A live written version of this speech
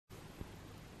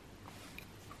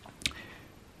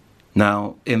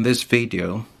Now in this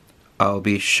video I'll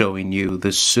be showing you the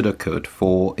pseudocode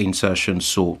for insertion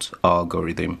sort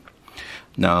algorithm.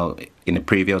 Now in a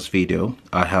previous video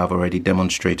I have already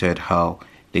demonstrated how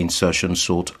the insertion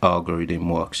sort algorithm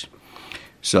works.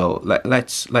 So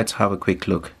let's have a quick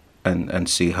look and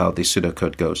see how the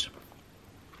pseudocode goes.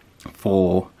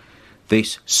 For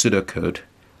this pseudocode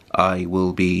I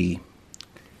will be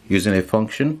using a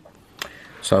function.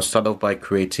 So I'll start off by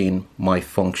creating my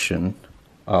function.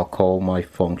 I'll call my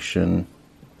function,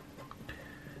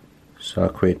 so I'll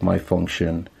create my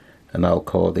function and I'll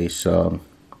call this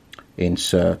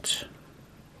insert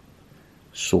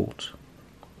sort,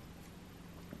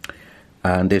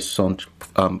 and this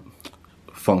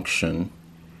function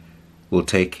will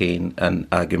take in an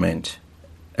argument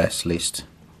slist,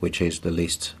 which is the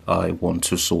list I want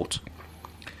to sort.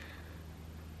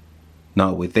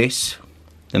 Now with this,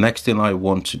 the next thing I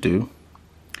want to do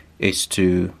is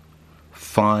to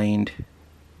find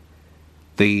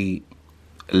the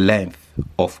length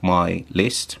of my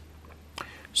list.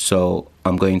 So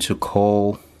I'm going to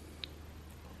call,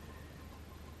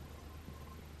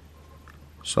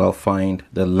 so I'll find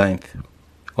the length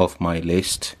of my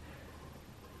list,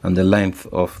 and the length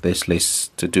of this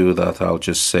list, to do that I'll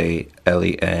just say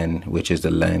len, which is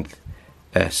the length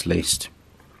s list.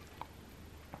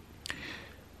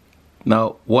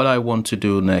 Now what I want to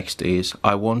do next is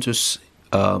I want to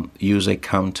use a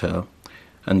counter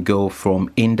and go from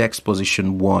index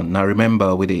position 1. Now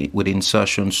remember, with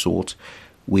insertion sort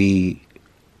we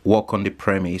work on the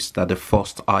premise that the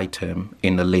first item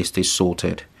in the list is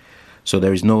sorted, so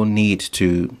there is no need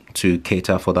to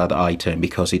cater for that item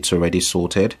because it's already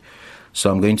sorted.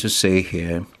 So I'm going to say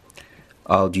here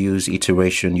I'll use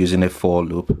iteration using a for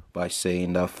loop by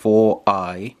saying that for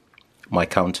I, my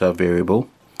counter variable,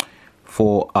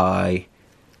 for I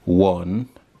 1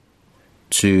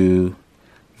 to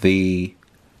the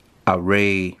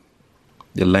array,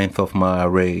 the length of my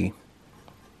array,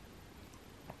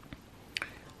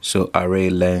 so array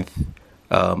length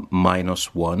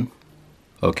 -1.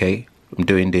 Okay, I'm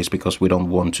doing this because we don't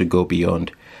want to go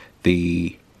beyond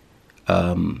the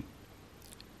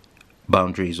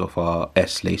boundaries of our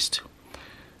s list.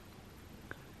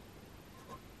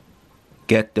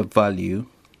 Get the value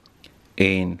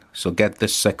in, so get the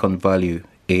second value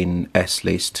in s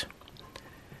list,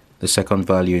 the second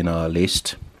value in our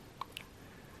list.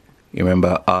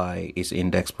 Remember, I is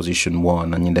index position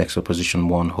 1, and index of position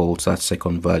 1 holds that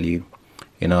second value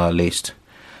in our list.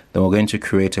 Then we're going to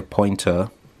create a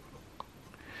pointer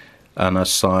and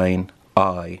assign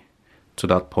I to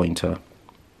that pointer.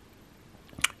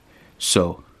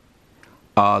 So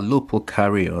our loop will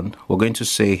carry on. We're going to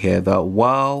say here that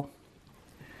while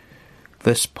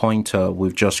this pointer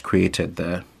we've just created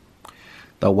there,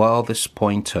 that while this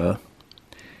pointer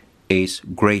is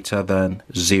greater than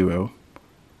 0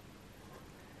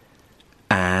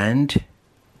 and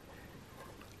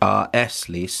our s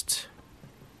list,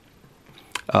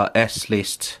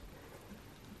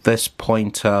 this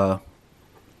pointer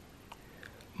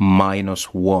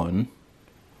 -1,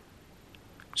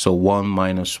 so 1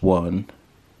 minus 1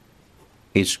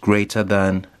 is greater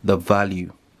than the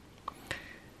value.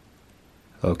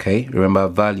 Okay, remember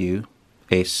value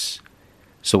is,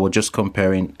 so we're just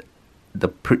comparing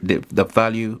the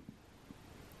value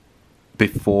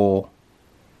before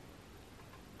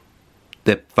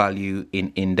the value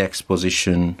in index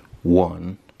position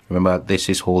 1. Remember, this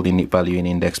is holding the value in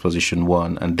index position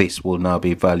 1, and this will now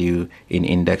be value in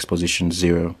index position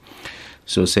 0.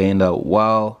 So saying that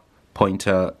while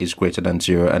pointer is greater than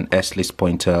 0 and s list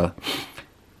pointer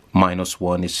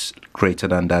 -1 is greater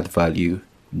than that value,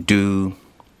 do,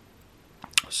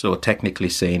 so technically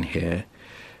saying here,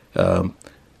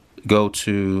 go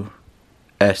to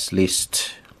s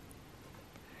list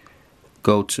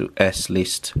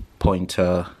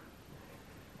pointer,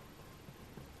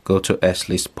 go to s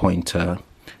list pointer,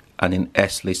 and in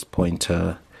s list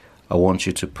pointer I want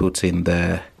you to put in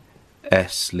there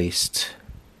s list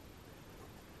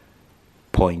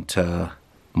pointer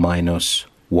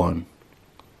 -1.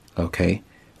 Okay,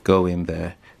 go in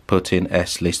there, put in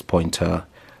s list pointer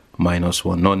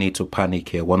 -1. No need to panic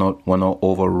here. We're not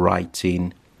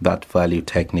overwriting that value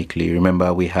technically.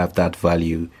 Remember, we have that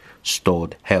value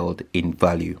stored, held in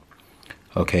value.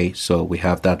 Okay, so we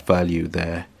have that value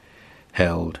there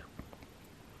held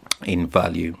in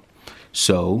value.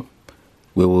 So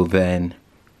we will then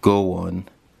go on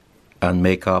and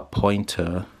make our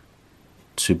pointer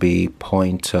to be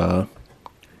pointer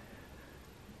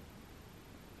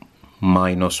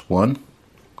 -1.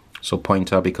 So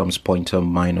pointer becomes pointer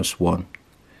 -1.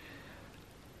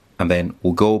 And then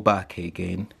we'll go back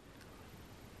again.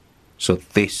 So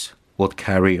this would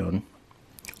carry on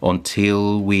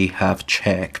until we have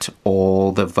checked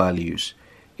all the values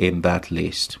in that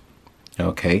list.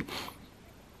 Okay,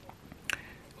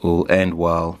 we'll end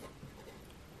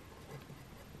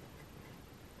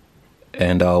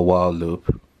our while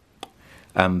loop,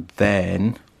 and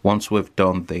then once we've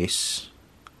done this,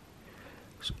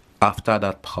 after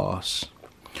that pass,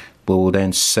 we will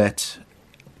then set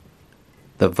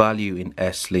the value in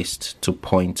slist to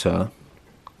pointer.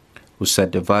 We'll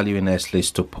set the value in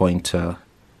slist to pointer,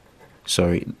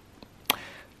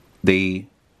 the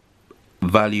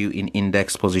value in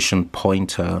index position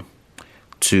pointer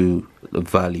to the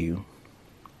value.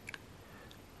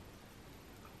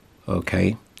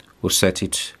 Okay, we'll set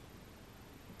it,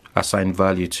 assign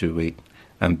value to it,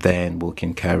 and then we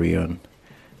can carry on.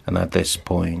 And at this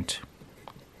point,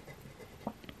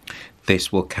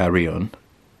 this will carry on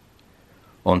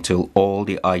until all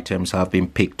the items have been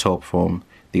picked up from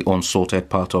the unsorted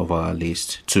part of our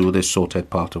list to the sorted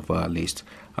part of our list,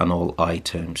 and all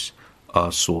items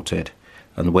are sorted.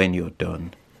 And when you're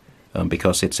done,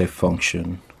 because it's a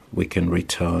function, we can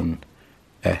return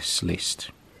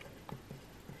slist.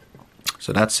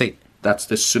 So that's it. That's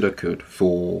the pseudocode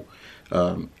for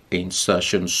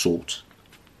insertion sort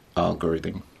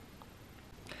algorithm.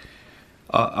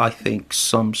 I think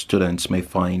some students may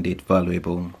find it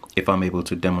valuable if I'm able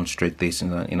to demonstrate this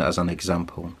as an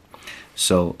example.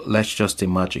 So let's just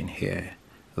imagine here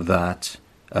that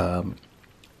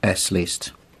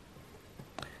slist.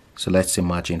 So let's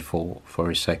imagine for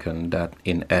a second that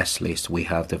in slist we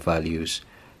have the values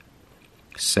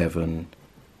 7,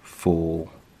 4,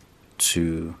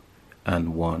 2,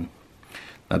 and 1.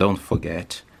 Now don't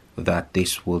forget that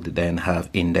this will then have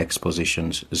index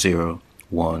positions 0,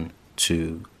 1,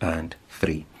 2, and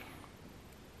 3.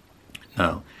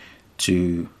 Now,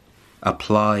 to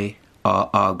apply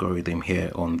our algorithm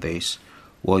here on this,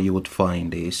 what you would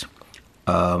find is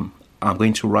I'm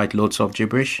going to write loads of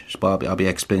gibberish, but I'll be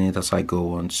explaining it as I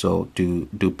go on, so do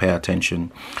pay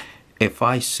attention. If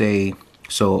I say,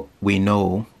 so we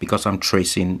know, because I'm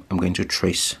going to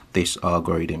trace this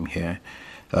algorithm here,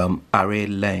 array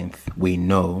length we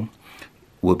know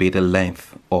will be the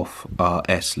length of our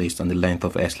slist, and the length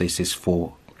of slist is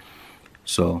 4.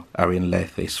 So array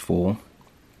length is 4.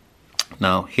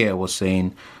 Now here we're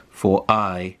saying for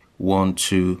I want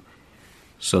to,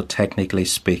 so technically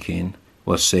speaking,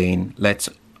 we're saying let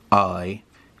I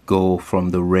go from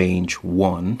the range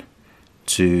 1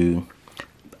 to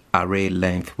array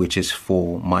length, which is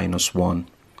 4 minus 1.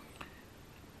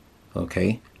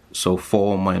 Okay, so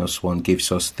 4 minus 1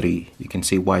 gives us 3. You can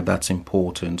see why that's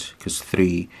important, because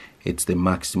 3, it's the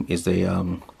maximum, is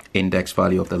the index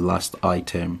value of the last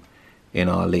item in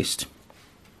our list.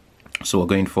 So we're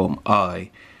going from I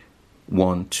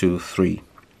 1 to 3.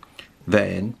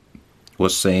 Then we're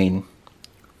saying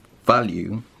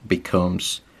value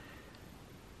becomes,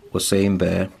 we're saying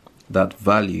there that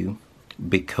value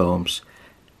becomes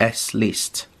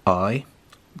slist I.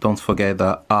 Don't forget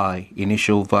that I,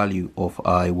 initial value of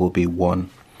I, will be 1.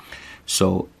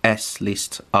 So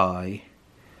slist I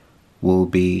will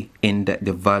be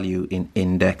the value in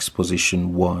index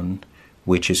position 1,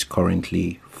 which is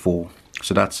currently 4.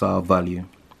 So that's our value.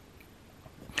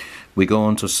 We go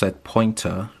on to set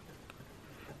pointer.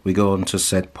 We go on to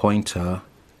set pointer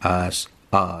as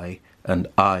I, and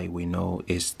I we know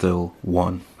is still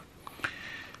 1.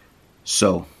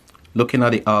 So looking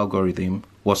at the algorithm,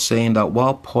 we're saying that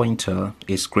while pointer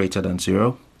is greater than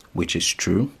 0, which is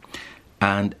true,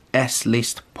 and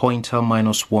slist pointer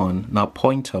minus 1, now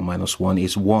pointer minus 1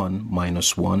 is 1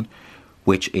 minus 1,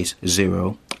 which is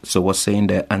 0. So we're saying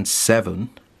there, and 7,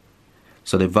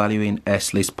 so the value in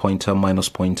slist pointer minus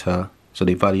pointer, so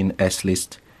the value in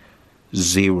slist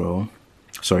 0,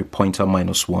 sorry, pointer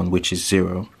minus 1, which is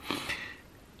 0,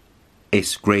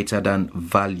 is greater than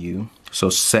value. So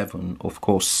 7, of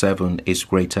course 7 is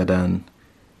greater than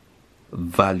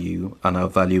value, and our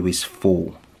value is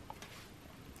 4.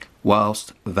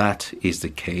 Whilst that is the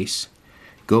case,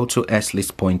 go to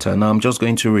slist pointer. Now I'm just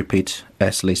going to repeat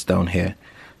slist down here.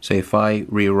 So if I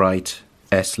rewrite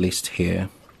slist here,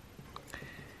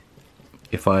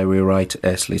 if I rewrite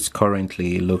slist,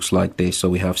 currently it looks like this. So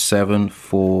we have 7,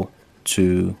 4,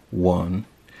 2, 1.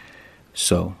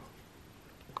 So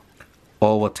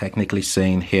all we're technically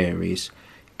saying here is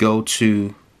go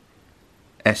to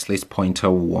slist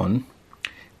pointer 1,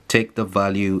 take the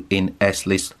value in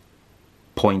slist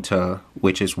pointer,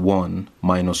 which is 1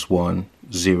 minus 1,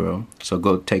 0. So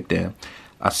go take there,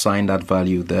 assign that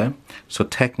value there. So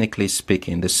technically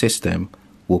speaking, the system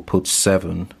will put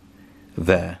 7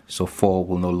 there, so 4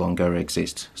 will no longer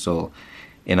exist. So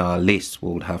in our list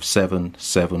we would have 7,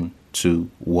 7, 2,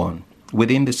 1.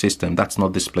 within the system. That's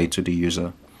not displayed to the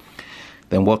user.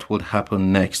 Then what would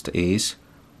happen next is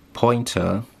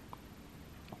pointer,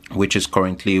 which is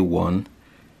currently 1,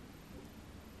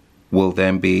 will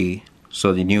then be,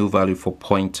 so the new value for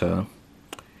pointer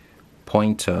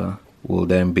will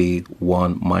then be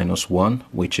 1 minus 1,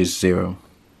 which is 0.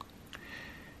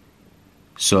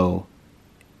 So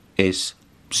is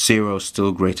 0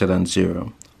 still greater than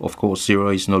 0? Of course, 0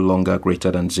 is no longer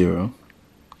greater than 0.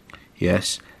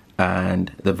 Yes,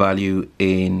 and the value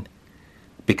in,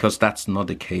 because that's not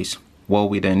the case, what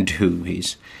we then do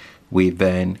is we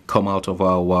then come out of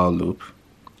our while loop,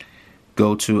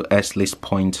 go to slist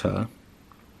pointer,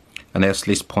 and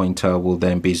slist pointer will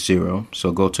then be 0.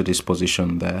 So go to this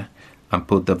position there and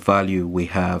put the value we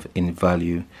have in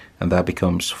value, and that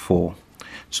becomes 4.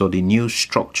 So the new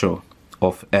structure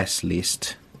of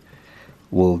slist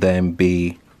will then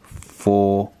be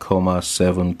 4,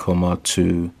 7,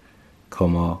 2,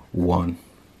 1.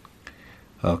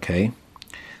 Okay,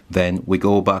 then we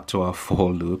go back to our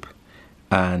for loop,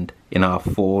 and in our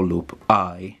for loop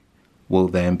I will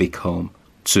then become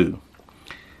 2.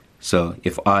 So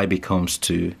if I becomes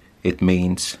 2, it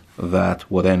means that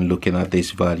we're then looking at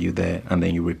this value there, and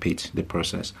then you repeat the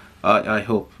process. I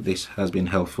hope this has been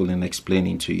helpful in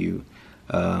explaining to you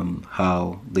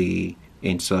how the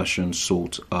insertion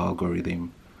sort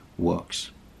algorithm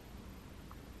works.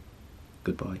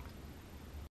 Goodbye.